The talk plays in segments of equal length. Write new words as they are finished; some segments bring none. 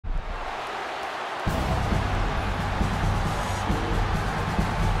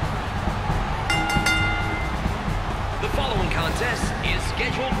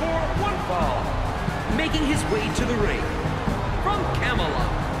scheduled for one fall. Making his way to the ring, from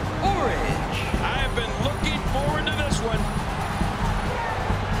Camelot, Orange. I've been looking forward to this one.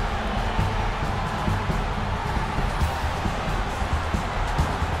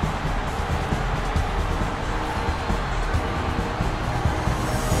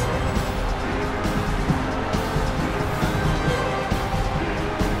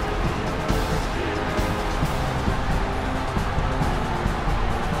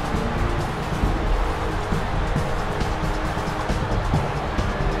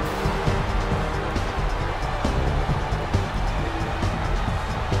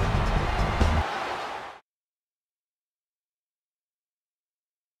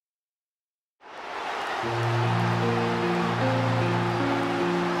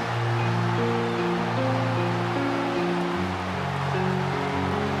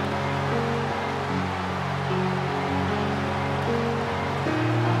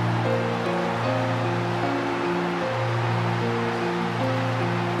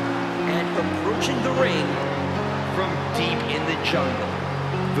 Approaching the ring from deep in the jungle,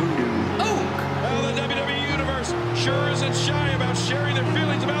 Voodoo Oak. Well, the WWE Universe sure isn't shy about sharing their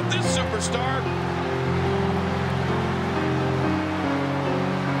feelings about this superstar.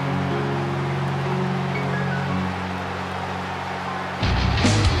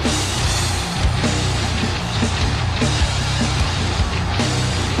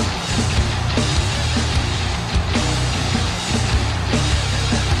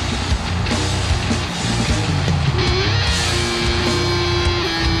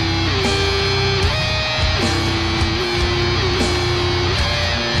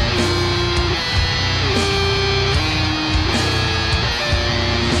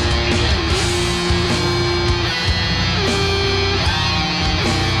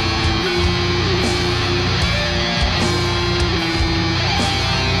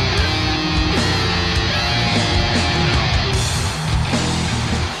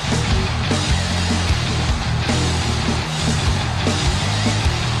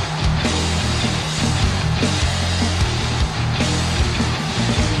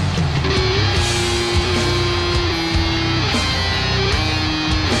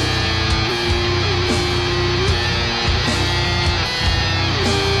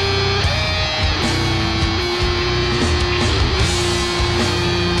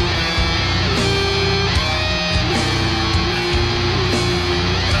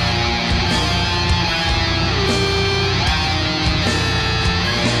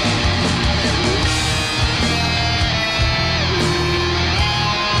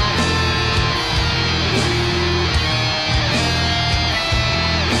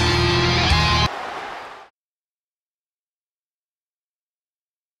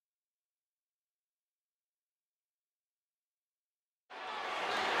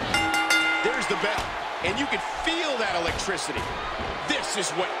 There's the bell, and you can feel that electricity. This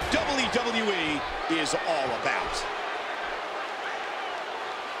is what WWE is all about.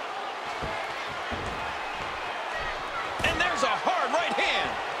 And there's a hard right hand.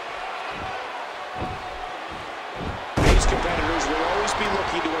 These competitors will always be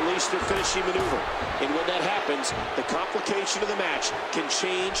looking to unleash their finishing maneuver. And when that happens, the complication of the match can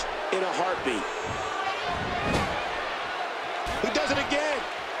change in a heartbeat. He does it again.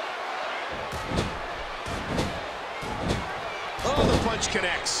 Oh, the punch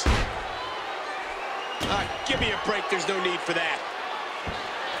connects. Give me a break. There's no need for that.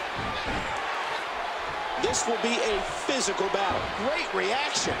 This will be a physical battle. Great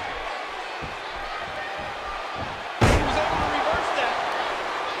reaction. He was able to reverse that.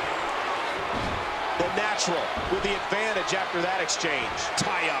 The natural with the advantage after that exchange.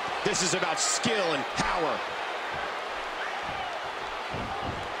 Tie up. This is about skill and power.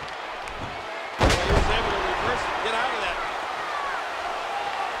 He was able to reverse it. Get out of that.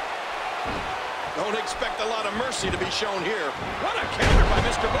 Don't expect a lot of mercy to be shown here. What a counter by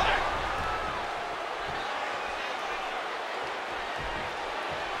Mr. Black.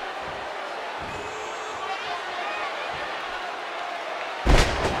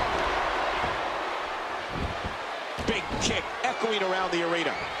 Big kick echoing around the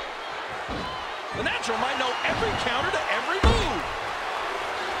arena. The natural might know every counter to every move.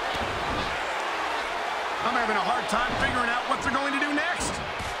 I'm having a hard time figuring out what they're going to do next.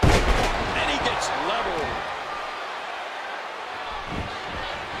 And he gets leveled.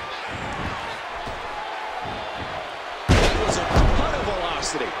 That was a ton of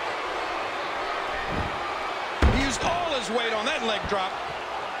velocity. He used all his weight on that leg drop.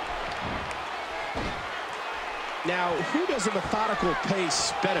 Now, who does a methodical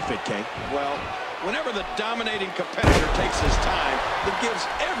pace benefit, King? Well, Whenever the dominating competitor takes his time, it gives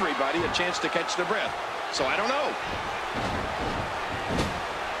everybody a chance to catch their breath. So I don't know.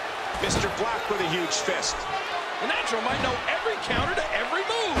 Mr. Black with a huge fist. The natural might know every counter to every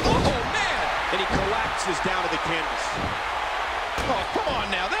move. Oh, man! And he collapses down to the canvas. Oh, come on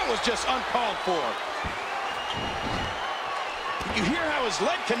now. That was just uncalled for. Did you hear how his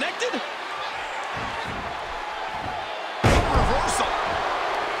leg connected? Reversal.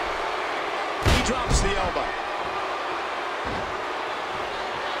 He drops the elbow.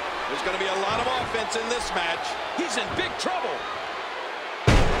 There's going to be a lot of offense in this match. He's in big trouble.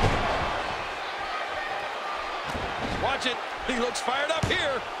 Watch it. He looks fired up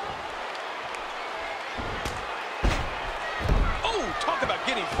here. Oh, talk about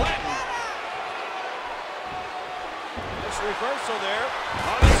getting flattened. Nice reversal there.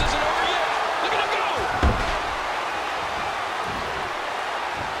 Oh, this isn't over yet. Look at him go.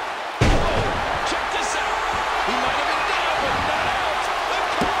 Oh, check this out. He might have been down, but not out. The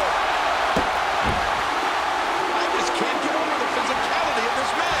cover. I just can't get over the physicality of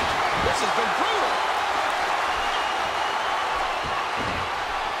this match. This has been brutal.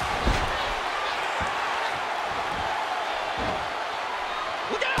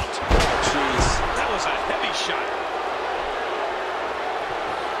 Look out! Jeez, that was a heavy shot.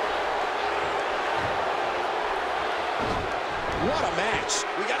 What a match.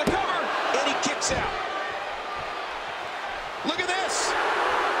 We got a cover. And he kicks out. Look at this.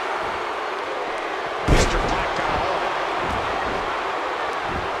 Mr. Black got all of it.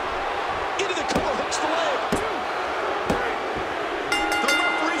 Into the cover, hooks the leg. The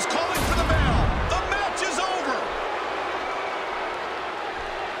referee's calling for the bell. The match is over.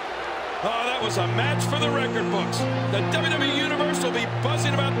 Oh, that was a match for the record books. The WWE Universe will be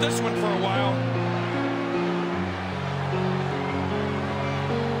buzzing about this one for a while.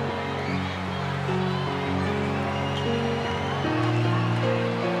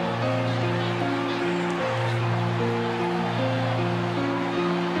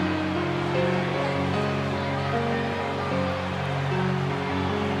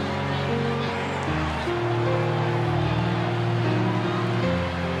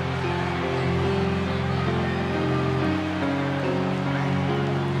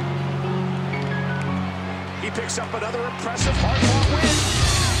 Picks up another impressive hard-fought win.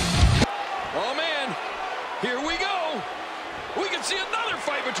 Oh, man. Here we go. We can see another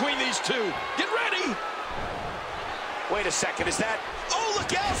fight between these two. Get ready. Wait a second, is that... Oh,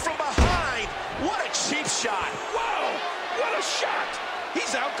 look out from behind. What a cheap shot. Wow, what a shot.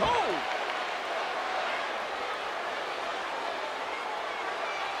 He's out cold.